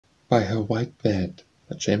By her white bed,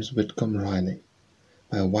 by James Whitcomb Riley.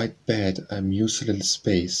 By her white bed I muse a little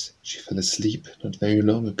space. She fell asleep not very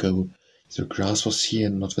long ago. The grass was here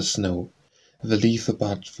and not the snow. The leaf, the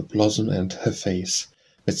bud, the blossom, and her face.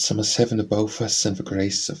 Midsummer's heaven above us, and the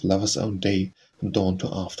grace of lover's own day from dawn to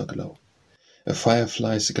afterglow. A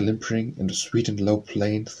fireflies glimmering in the sweet and low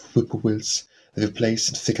plain through whippoorwills, they were placed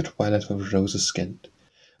in thicker twilight where the roses skinned.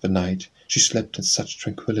 The night she slept in such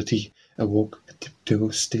tranquility, awoke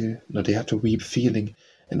atiptoe still, nor dared to weep, feeling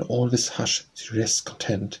in all this hush she rests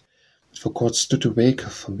content. But for God stood to wake her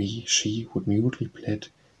for me, she would mutely plead,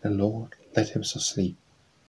 the Lord let him so sleep.